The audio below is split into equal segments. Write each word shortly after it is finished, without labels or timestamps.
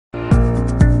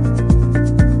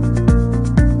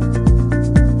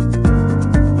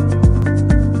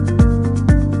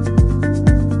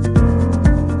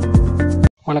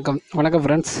வணக்கம்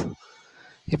ஃப்ரெண்ட்ஸ்.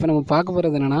 இப்போ நம்ம பார்க்க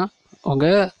போகிறது என்னென்னா,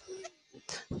 உங்கள்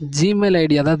ஜிமெயில்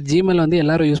ஐடி, அதாவது ஜிமெயில் வந்து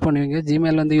எல்லோரும் யூஸ் பண்ணுவீங்க.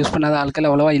 ஜிமெயில் வந்து யூஸ் பண்ணாத ஆட்கள்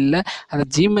அவ்வளோவா இல்லை. அந்த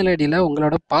ஜிமெயில் ஐடியில்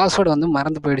உங்களோட பாஸ்வேர்டு வந்து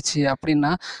மறந்து போயிடுச்சு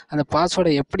அப்படின்னா, அந்த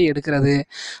பாஸ்வேர்டை எப்படி எடுக்கிறது,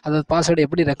 அதாவது பாஸ்வேர்டு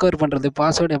எப்படி ரெக்கவர் பண்ணுறது,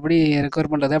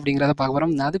 அப்படிங்கிறத பார்க்க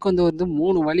போகிறோம். அதுக்கு வந்து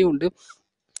 3 வழி உண்டு.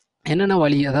 என்னென்ன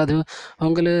வழி,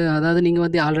 அதாவது நீங்கள்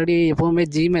வந்து ஆல்ரெடி எப்போவுமே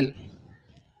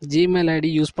ஜிமெயில்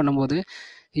ஐடி யூஸ் பண்ணும்போது,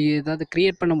 ஏதாவது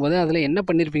க்ரியேட் பண்ணும்போது அதில் என்ன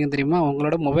பண்ணியிருப்பீங்க தெரியுமா?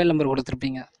 உங்களோட மொபைல் நம்பர்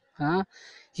கொடுத்துருப்பீங்க.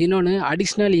 இன்னொன்று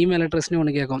அடிஷ்னல் இமெயில் அட்ரஸ்னு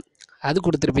ஒன்று கேட்கும், அது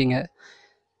கொடுத்துருப்பீங்க.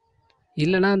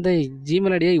 இல்லைனா இந்த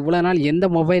ஜிமெயில் ஐடியை இவ்வளோ நாள் எந்த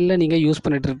மொபைலில் நீங்கள் யூஸ்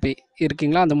பண்ணிட்டு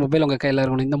இருக்கீங்களோ அந்த மொபைல் உங்கள் கையில்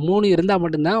இருக்கணும். இந்த 3 இருந்தால்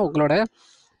மட்டும்தான் உங்களோட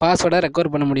பாஸ்வேர்டை ரெக்கவர்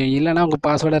பண்ண முடியும். இல்லைனா உங்கள்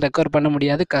பாஸ்வேர்டை ரெக்கவர் பண்ண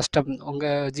முடியாது, கஷ்டம்.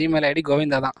 உங்கள் ஜிமெயில் ஐடி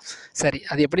கோவிந்தா தான். சரி,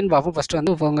 அது எப்படின்னு பார்ப்போம். ஃபஸ்ட்டு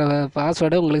வந்து உங்கள்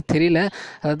பாஸ்வேர்டு உங்களுக்கு தெரியல,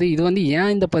 அதாவது இது வந்து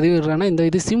ஏன் இந்த பதிவு விடுறேன்னா,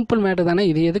 இது சிம்பிள் மேட்டர் தானே,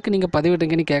 இது எதுக்கு நீங்கள்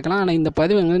பதிவிட்டுங்கன்னு கேட்கலாம். ஆனால் இந்த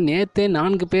பதிவு நேற்றே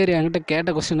 4 பேர் என்கிட்ட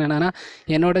கேட்ட கொஸ்டின் என்னென்னா,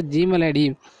 என்னோடய ஜிமெயில்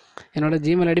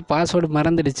ஐடி பாஸ்வேர்டு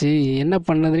மறந்துடுச்சு, என்ன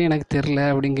பண்ணதுன்னு எனக்கு தெரில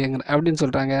அப்படின்னு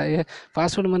சொல்கிறாங்க.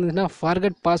 பாஸ்வேர்டு மறந்துச்சுன்னா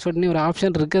ஃபார்கட் பாஸ்வேர்டுன்னு ஒரு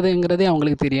ஆப்ஷன் இருக்குதுங்கிறதே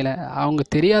அவங்களுக்கு தெரியலை. அவங்க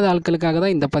தெரியாத ஆட்களுக்காக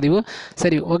தான் இந்த பதிவு.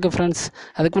 சரி, ஓகே ஃப்ரெண்ட்ஸ்,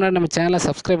 அதுக்கு முன்னாடி நம்ம சேனலை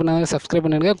சப்ஸ்கிரைப்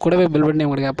பண்ணிடுங்க, கூடவே பெல் பட்டனை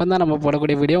கொடுங்க. அப்போ தான் நம்ம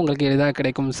போடக்கூடிய வீடியோ உங்களுக்கு எளிதாக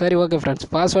கிடைக்கும். சரி, ஓகே ஃப்ரெண்ட்ஸ்,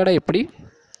 பாஸ்வேர்டை எப்படி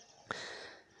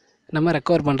நம்ம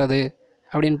ரெக்கவர் பண்ணுறது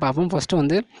அப்படின்னு பார்ப்போம். ஃபஸ்ட்டு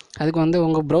வந்து அதுக்கு வந்து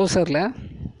உங்கள் ப்ரௌசரில்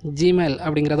ஜிமெயில்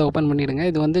அப்படிங்கிறத ஓப்பன் பண்ணிவிடுங்க.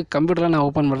 இது வந்து கம்ப்யூட்டரில் நான்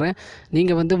ஓப்பன் பண்ணுறேன்.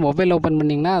 நீங்கள் வந்து மொபைல் ஓப்பன்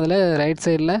பண்ணிங்கன்னா அதில் ரைட்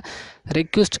சைடில்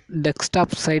ரெக்வெஸ்ட்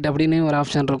டெஸ்க்டாப் சைட் அப்படின்னு ஒரு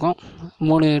ஆப்ஷன் இருக்கும்.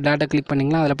 3 டாட்டா கிளிக்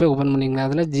பண்ணிங்கன்னா அதில் போய் ஓப்பன் பண்ணிங்கன்னா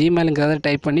அதில் ஜிமெயிலுங்கிறத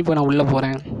டைப் பண்ணி இப்போ நான் உள்ளே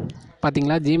போகிறேன்.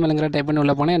 பார்த்தீங்களா, ஜிமெயிலுங்கிற டைப் பண்ணி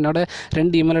உள்ளே போனால் என்னோட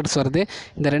 2 இமெயில் அட்ரஸ் வருது.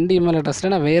 இந்த 2 இமெயில்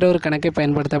அட்ரஸில் நான் வேற ஒரு கணக்கை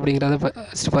பயன்படுத்த அப்படிங்கிறத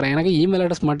வச்சுட்டு போகிறேன். எனக்கு இமெயில்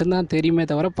அட்ரஸ் மட்டும்தான் தெரியுமே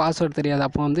தவிர பாஸ்வேர்டு தெரியாது.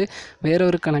 அப்போ வந்து வேற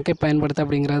ஒரு கணக்கை பயன்படுத்த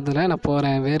அப்படிங்கிறதுல நான்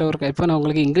போகிறேன். இப்போ நான்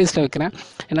உங்களுக்கு இங்கிலீஷில் வைக்கிறேன்.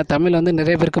 ஏன்னா தமிழ் வந்து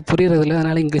நிறைய பேருக்கு புரியுறதில்ல,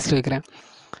 அதனால் இங்கிலீஷில் வைக்கிறேன்.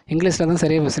 இங்கிலீஷில்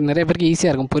தான் நிறைய பேருக்கு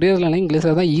ஈஸியாக இருக்கும். புரியுறதுனால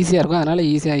இங்கிலீஷில் தான் ஈஸியாக இருக்கும், அதனால்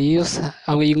ஈஸியாக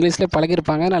அவங்க இங்கிலீஷில்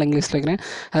பழகிருப்பாங்க, அதனால் இங்கிலீஷில் வைக்கிறேன்.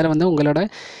 அதில் வந்து உங்களோட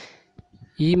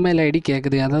இமெயில் ஐடி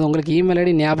கேட்குது. அதாவது உங்களுக்கு இமெயில்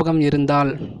ஐடி ஞாபகம்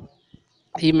இருந்தால்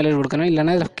இமெயில் ஐடி கொடுக்கணும்.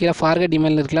 இல்லைனா கீழே ஃபார்கட்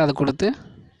இமெயில் இருக்குல்ல, அதை கொடுத்து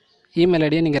இமெயில்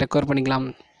ஐடியை நீங்கள் ரெக்கவர் பண்ணிக்கலாம்.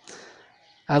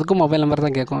 அதுக்கும் மொபைல் நம்பர்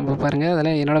தான் கேட்கும். இப்போ பாருங்கள்,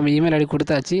 அதில் என்னோடய இமெயில் ஐடி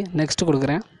கொடுத்தாச்சு. நெக்ஸ்ட்டு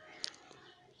கொடுக்குறேன்.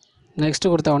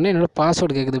 நெக்ஸ்ட்டு கொடுத்த உடனே என்னோடய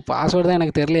பாஸ்வேர்டு கேட்குது. பாஸ்வேர்டு தான்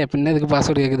எனக்கு தெரியல, எப்படின்னா இதுக்கு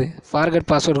பாஸ்வேர்டு கேட்குது.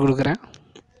 ஃபார்கட் பாஸ்வேர்டு கொடுக்குறேன்.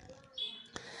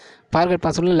 ஃபார்கட்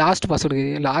பாஸ்வேர்டில் லாஸ்ட்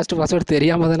பாஸ்வேர்டு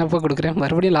தெரியாமல் தானே கொடுக்குறேன்.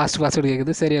 மறுபடியும் லாஸ்ட் பாஸ்வேர்டு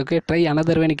கேட்குது. சரி, ஓகே, ட்ரை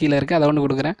அனதர் வேணு கீழே இருக்குது, அதை ஒன்று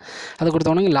கொடுக்குறேன். அதை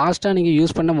கொடுத்தோன்னே லாஸ்ட்டாக நீங்கள்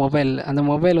யூஸ் பண்ண மொபைல், அந்த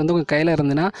மொபைல் வந்து உங்கள் கையில்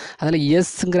இருந்துன்னா அதில்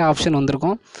எஸ்ங்கிற ஆப்ஷன்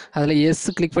வந்திருக்கும். அதில் எஸ்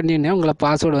கிளிக் பண்ணிங்கன்னா உங்களை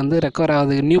பாஸ்வேர்டு வந்து ரெக்கவர்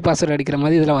ஆகுது. நியூ பாஸ்வேர்டு அடிக்கிற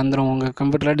மாதிரி இதில் வந்துடும், உங்கள்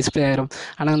கம்ப்யூட்டரில் டிஸ்பிளே ஆயிரும்.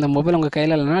 ஆனால் அந்த மொபைல் உங்கள்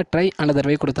கையில் இல்லைன்னா ட்ரை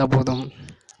அனதர் வே கொடுத்தா போதும்.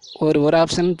 ஒரு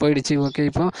ஆப்ஷன் போயிடுச்சு. ஓகே,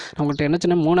 இப்போ நம்மகிட்ட என்ன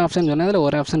சொன்னால் 3 ஆப்ஷன் சொன்னால் அதில்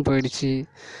ஒரு ஆப்ஷன் போயிடுச்சு.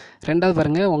 ரெண்டாவது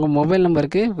பாருங்கள், உங்கள் மொபைல்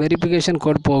நம்பருக்கு வெரிஃபிகேஷன்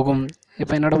கோட் போகும்.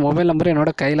 இப்போ என்னோடய மொபைல் நம்பர்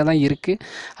என்னோடய கையில் தான் இருக்குது,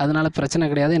 அதனால் பிரச்சனை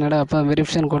கிடையாது. அப்போ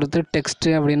வெரிஃபிகேஷன் கொடுத்து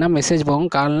டெக்ஸ்ட்டு அப்படின்னா மெசேஜ்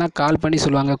போகும், கால் பண்ணி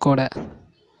சொல்லுவாங்க கோடை.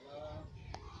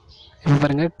 இப்போ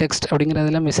பாருங்கள், டெக்ஸ்ட்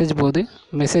அப்படிங்கிறதுல மெசேஜ்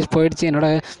போயிடுச்சு.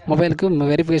 என்னோடய மொபைலுக்கு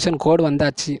வெரிஃபிகேஷன் கோடு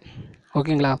வந்தாச்சு.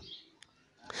 ஓகேங்களா,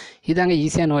 இதாங்க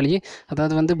ஈஸியான வழி.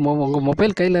 அதாவது வந்து உங்கள்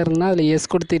மொபைல் கையில் இருந்தால் அதில் எஸ்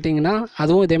கொடுத்துட்டிங்கன்னா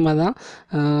அதுவும் இதே மாதிரி தான்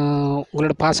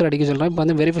உங்களோட பாஸ்வேர்டு அடிக்க சொல்கிறேன். இப்போ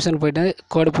வந்து வெரிஃபிகேஷன்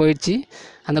கோடு போயிடுச்சு.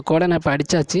 அந்த கோடை நான் இப்போ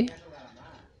அடித்தாச்சு.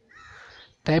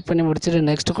 டைப் பண்ணி முடிச்சுட்டு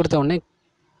நெக்ஸ்ட்டு கொடுத்த உடனே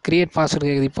க்ரியேட் பாஸ்வேர்டு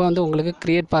கேட்குது. இப்போ வந்து உங்களுக்கு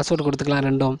க்ரியேட் பாஸ்வேர்டு கொடுத்துக்கலாம்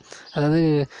ரெண்டும். அதாவது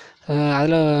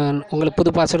அதில் உங்களுக்கு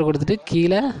புது பாஸ்வேர்டு கொடுத்துட்டு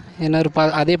கீழே இன்னொரு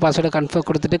அதே பாஸ்வேர்டை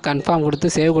கன்ஃபார்ம்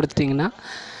கொடுத்து சேவ் கொடுத்துட்டிங்கன்னா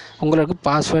உங்களுக்கு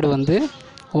பாஸ்வேர்டு வந்து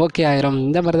ஓகே ஆயிரும்.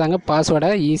 இந்த மாதிரி தாங்க பாஸ்வேர்டை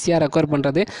ஈஸியாக ரெக்கவர்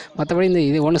பண்ணுறது. மற்றபடி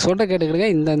இது ஒன்று சொல்கிற கேட்டுக்கிடுங்க.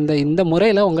 இந்த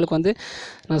முறையில் உங்களுக்கு வந்து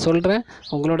நான் சொல்கிறேன்,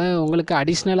 உங்களுக்கு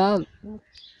அடிஷ்னலாக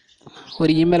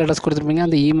ஒரு இமெயில் அட்ரஸ் கொடுத்துருப்பீங்க.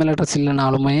 அந்த இமெயில் அட்ரஸ்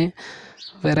இல்லைனாலுமே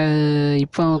வேறு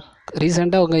இப்போ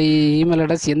ரீசெண்டாக உங்கள் இமெயில்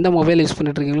அட்ரஸ் எந்த மொபைல் யூஸ்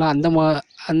பண்ணிட்டுருக்கீங்களோ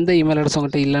அந்த இமெயில் அட்ரஸ்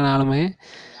உங்கள்கிட்ட இல்லைனாலுமே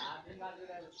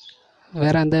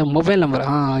வேறு அந்த மொபைல் நம்பர்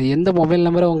எந்த மொபைல்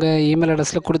நம்பரை உங்கள் இமெயில்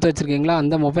அட்ரஸில் கொடுத்து வச்சுருக்கீங்களோ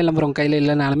அந்த மொபைல் நம்பர் உங்கள் கையில்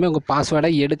இல்லைனாலுமே உங்கள் பாஸ்வேர்டை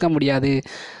எடுக்க முடியாது.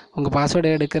 உங்கள்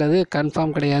பாஸ்வேர்டை எடுக்கிறது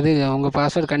கன்ஃபார்ம் கிடையாது. உங்கள்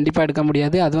பாஸ்வேர்டு கண்டிப்பாக எடுக்க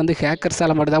முடியாது. அது வந்து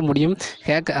ஹேக்கர்ஸால் மட்டும் தான் முடியும்.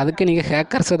 அதுக்கு நீங்கள்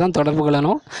ஹேக்கர்ஸை தான் தொடர்பு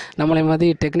கொள்ளணும். நம்மளை மாதிரி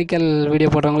டெக்னிக்கல்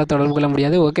வீடியோ போடுறவங்கள தொடர்பு கொள்ள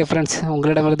முடியாது. ஓகே ஃப்ரெண்ட்ஸ்,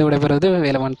 உங்களிடமிருந்து விடைபெறுவது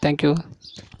வேலவன். தேங்க்யூ.